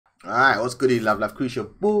Alright, what's good in Love Crucial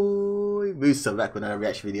boy? Musa back with another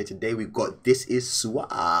reaction video. Today we've got This Is Swag.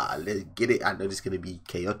 Let's get it. I know this is gonna be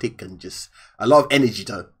chaotic and just a lot of energy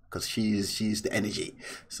though, because she's the energy.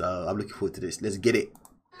 So I'm looking forward to this. Let's get it.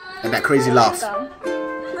 And that crazy laugh.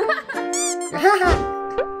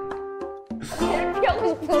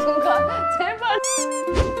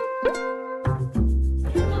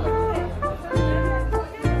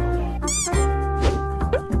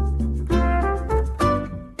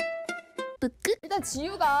 일단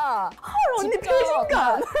지우가 언니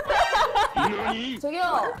표정감.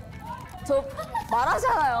 저기요, 저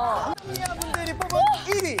말하잖아요. 분들이 뽑은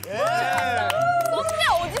 1위. 썸냐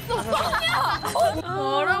어딨어, 썸냐?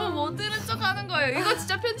 여러분 못 들은 척 하는 거예요. 이거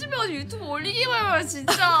진짜 편집해가지고 유튜브 올리기만 하면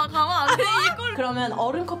진짜 가만 안 돼. 이걸. 그러면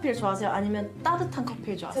얼음 커피를 좋아하세요? 아니면 따뜻한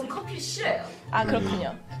커피를 좋아하세요? 전 커피 싫어요. 아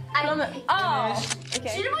그렇군요. 그러면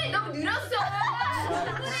오케이. 질문이 너무 느렸어.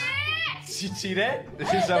 지칠해?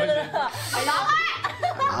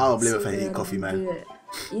 I don't blame her for hating coffee, man.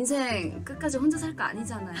 인생 끝까지 혼자 살 거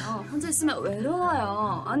아니잖아요. 혼자 있으면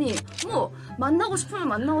외로워요. 아니 뭐 만나고 싶으면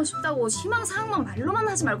만나고 싶다고 희망사항만 말로만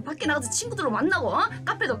하지 말고 밖에 나가서 친구들로 만나고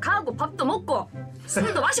카페도 가고 밥도 먹고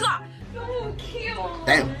술도 마시고. 너무 귀여워.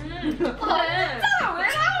 Damn.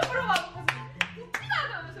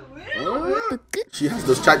 She has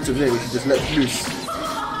those chats of where she just lets loose.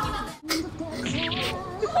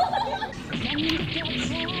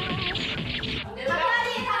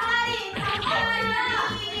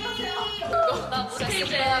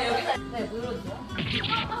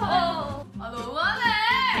 너무하네.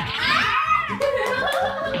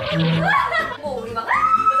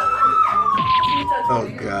 Oh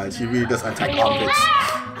god, she really does attack armpits.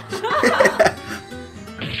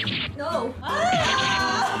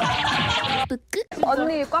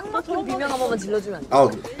 언니 꽉 막힌 비명 한 번만 질러주면.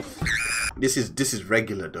 Oh, this is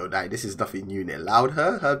regular though. Like this is nothing new. They allowed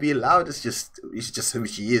her being loud. It's just who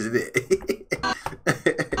she is, isn't it?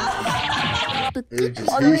 It's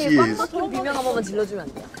just who she 언니 is. 꽉 막힌 비명 한 번만 질러주면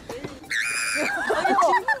안 돼요?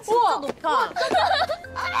 진짜 높아.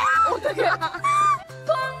 어떡해.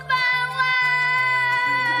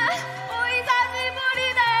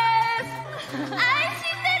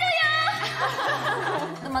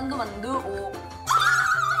 만두.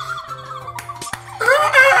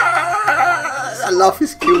 That laugh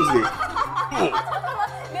is kills me.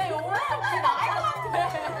 내 용어 없이 나갈 것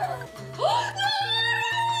같아.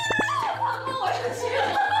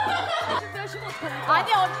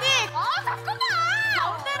 아니 언니. 아 잠깐만.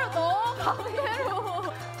 가운데로 넣어. 가운데로.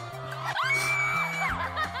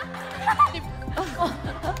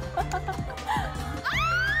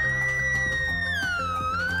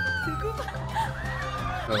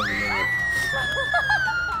 Oh lord.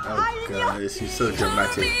 Oh god, this is so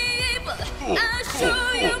dramatic.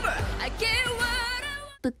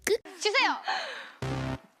 주세요.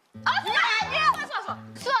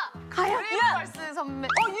 수아. 가요. 유연걸스 선배.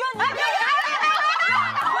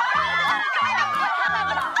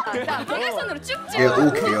 자, 대각선으로 쭉쭉. They're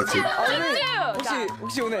all chaotic.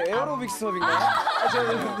 혹시 오늘 에어로빅 수업인가요?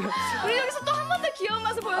 우리 여기서 또 한 번 더 귀여운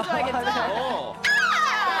맛을 보여줘야겠죠?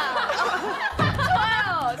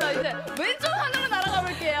 좋아요. 자 이제 왼쪽 하늘로 날아가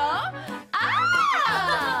볼게요.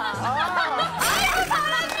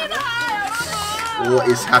 잘합니다, 여러분. What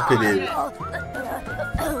is happening?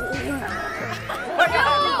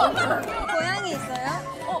 고양이 있어요?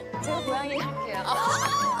 제가 고양이 할게요.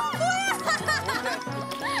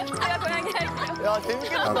 제가 고양이 할게요. 야 I'll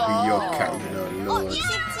재밌겠다. be your cat, you know, lord.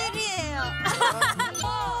 27이에요.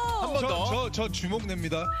 저 주먹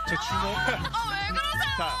냅니다. 저 주먹. 왜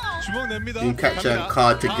그러세요? 자, 주먹 냅니다. You can capture a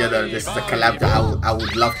card together. This is a collab that I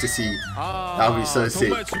would love to see. That would be so sick.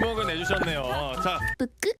 정말 주먹을 내주셨네요. 자,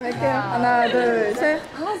 할게요. 하나, 둘, 셋.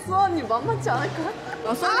 수아님 만만치 않을까?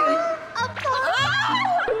 수아님.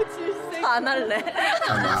 안 할래.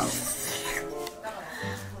 I'm out.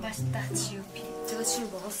 맛있다 지우 피. 제가 지우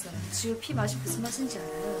먹었어요. 지우 피 맛이 무슨 맛인지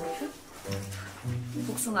알아요?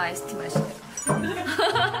 복숭아 아이스티 맛이에요.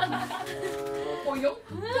 보여?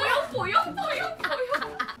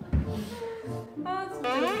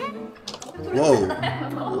 Whoa.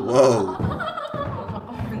 Whoa.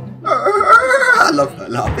 I love her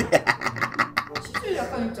laugh. 치즈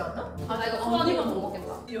약간 있지 않아? 아 나 이거 언니만 못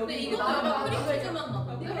먹겠다. 근데 이것도 약간 크리스만 나.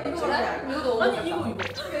 이거 그래? 이거도 아니 이거.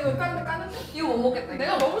 이거 까는데? 이거 못 먹겠다.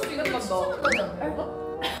 내가 먹을 수 있는 건 너.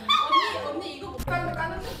 언니 이거 못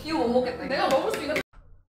까는데? 이거 못 먹겠다. 내가 먹을 수 있는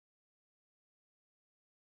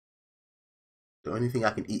The only thing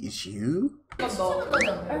I can eat is you? 건 너.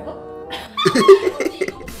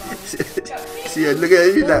 See, look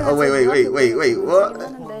at you like, oh wait, what?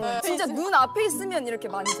 진짜 진짜 눈 앞에 있으면 이렇게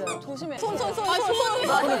만져요. 조심해. 손.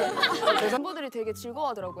 멤버들이 되게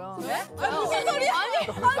즐거워하더라고요. 네? 아니 무슨 소리야?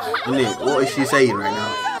 Lee, what is she saying right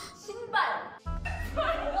now?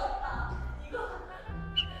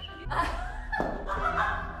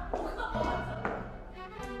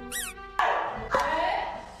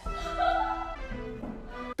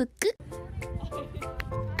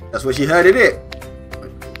 That's what she heard, in it.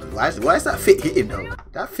 Why is that fit hitting though?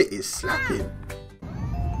 That fit is slapping.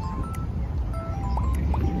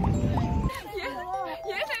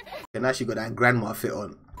 And now she got that grandma fit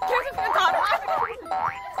on.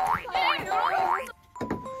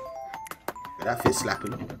 Yeah, that fit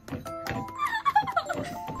slapping.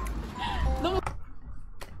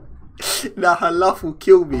 Nah, her laugh will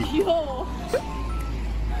kill me.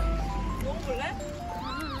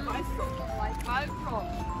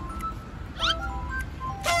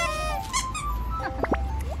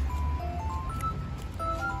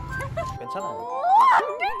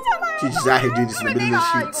 She's just out here doing this in the middle of the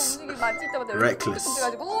shoots. Reckless.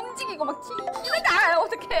 움직이고 막 튀기다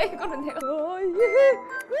어떻게 이거는 내가 너무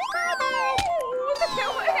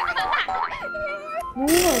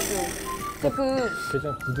맛있어요.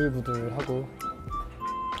 그냥 부들부들하고.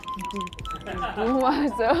 너무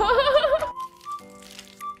맛있어요.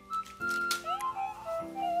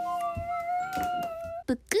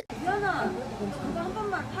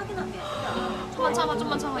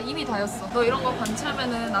 좀만 참아. 이미 다였어. 너 이런 거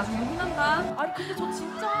관찰하면은 나중에 혼난다. 아니 근데 저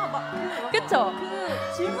진짜 막 그쵸?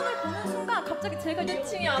 그 질문을 보는 순간 갑자기 제가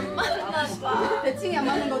매칭이 안 맞나 봐. 매칭이 안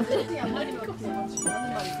맞는 거지. 매칭이 안 맞는 거지.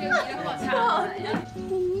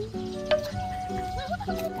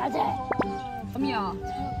 어미야,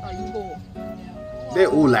 나 이거. They're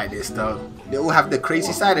all like this though. They all have the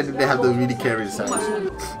crazy side and then they have the really caring side.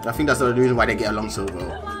 I think that's the reason why they get along so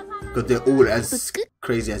well. Because they're all as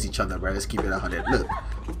crazy as each other, bro. Let's keep it 100.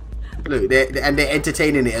 Look, they're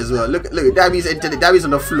entertaining it as well. Look, Davi's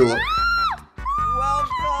on the floor.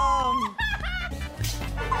 Welcome.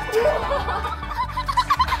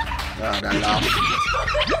 Oh, that laugh.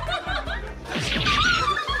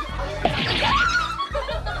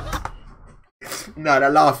 No,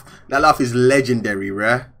 that laugh is legendary,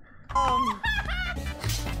 bruh.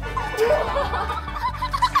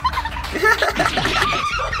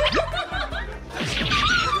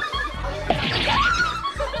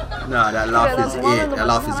 No, that laugh is it. That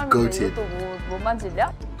laugh is goated. 못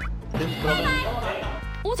만질려?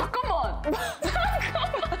 오 잠깐만.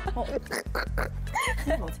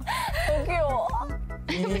 귀여워.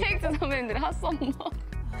 페이크 선배님들의 핫썸머.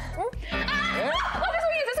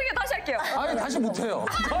 죄송해요. 다시 할게요. 아니 다시 못해요.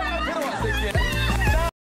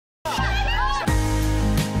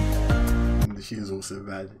 She is awesome,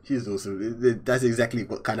 man. She's awesome. That's exactly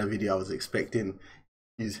what kind of video I was expecting.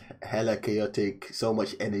 She's hella chaotic, so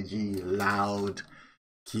much energy, loud,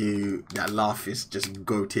 cute. That laugh is just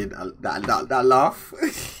goated. That laugh,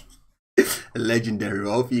 legendary.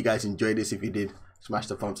 I hope you guys enjoyed this. If you did, smash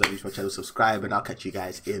the thumbs up, reach my channel, subscribe, and I'll catch you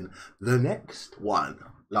guys in the next one.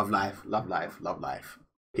 Love life, love life, love life.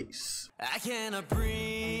 Peace. I cannot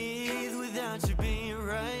breathe without you being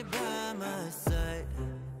right by my side.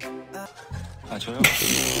 아 저요?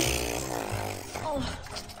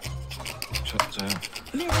 저요.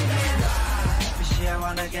 I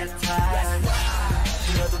wanna get tired.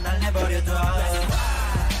 싫어도 날 내버려둬.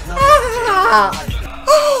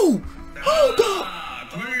 Oh! Hold up!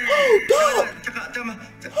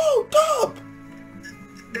 Hold up!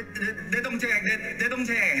 내 동생 내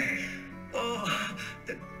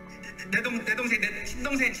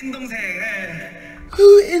친동생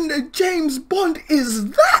Who in the James Bond is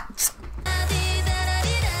that?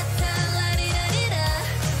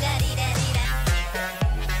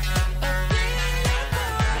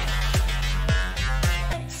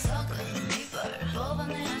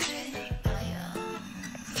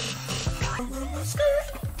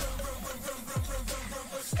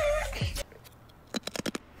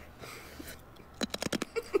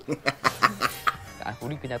 아,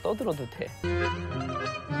 우리 그냥 떠들어도 돼.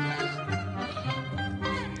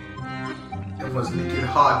 Everyone's looking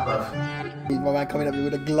hard, bruv. My man coming up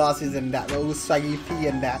with the glasses and that, the old swaggy P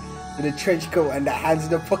and that, with the trench coat and that, hands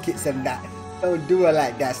in the pockets and that. Don't do it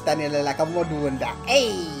like that, standing there like a model and that.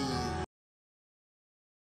 Hey!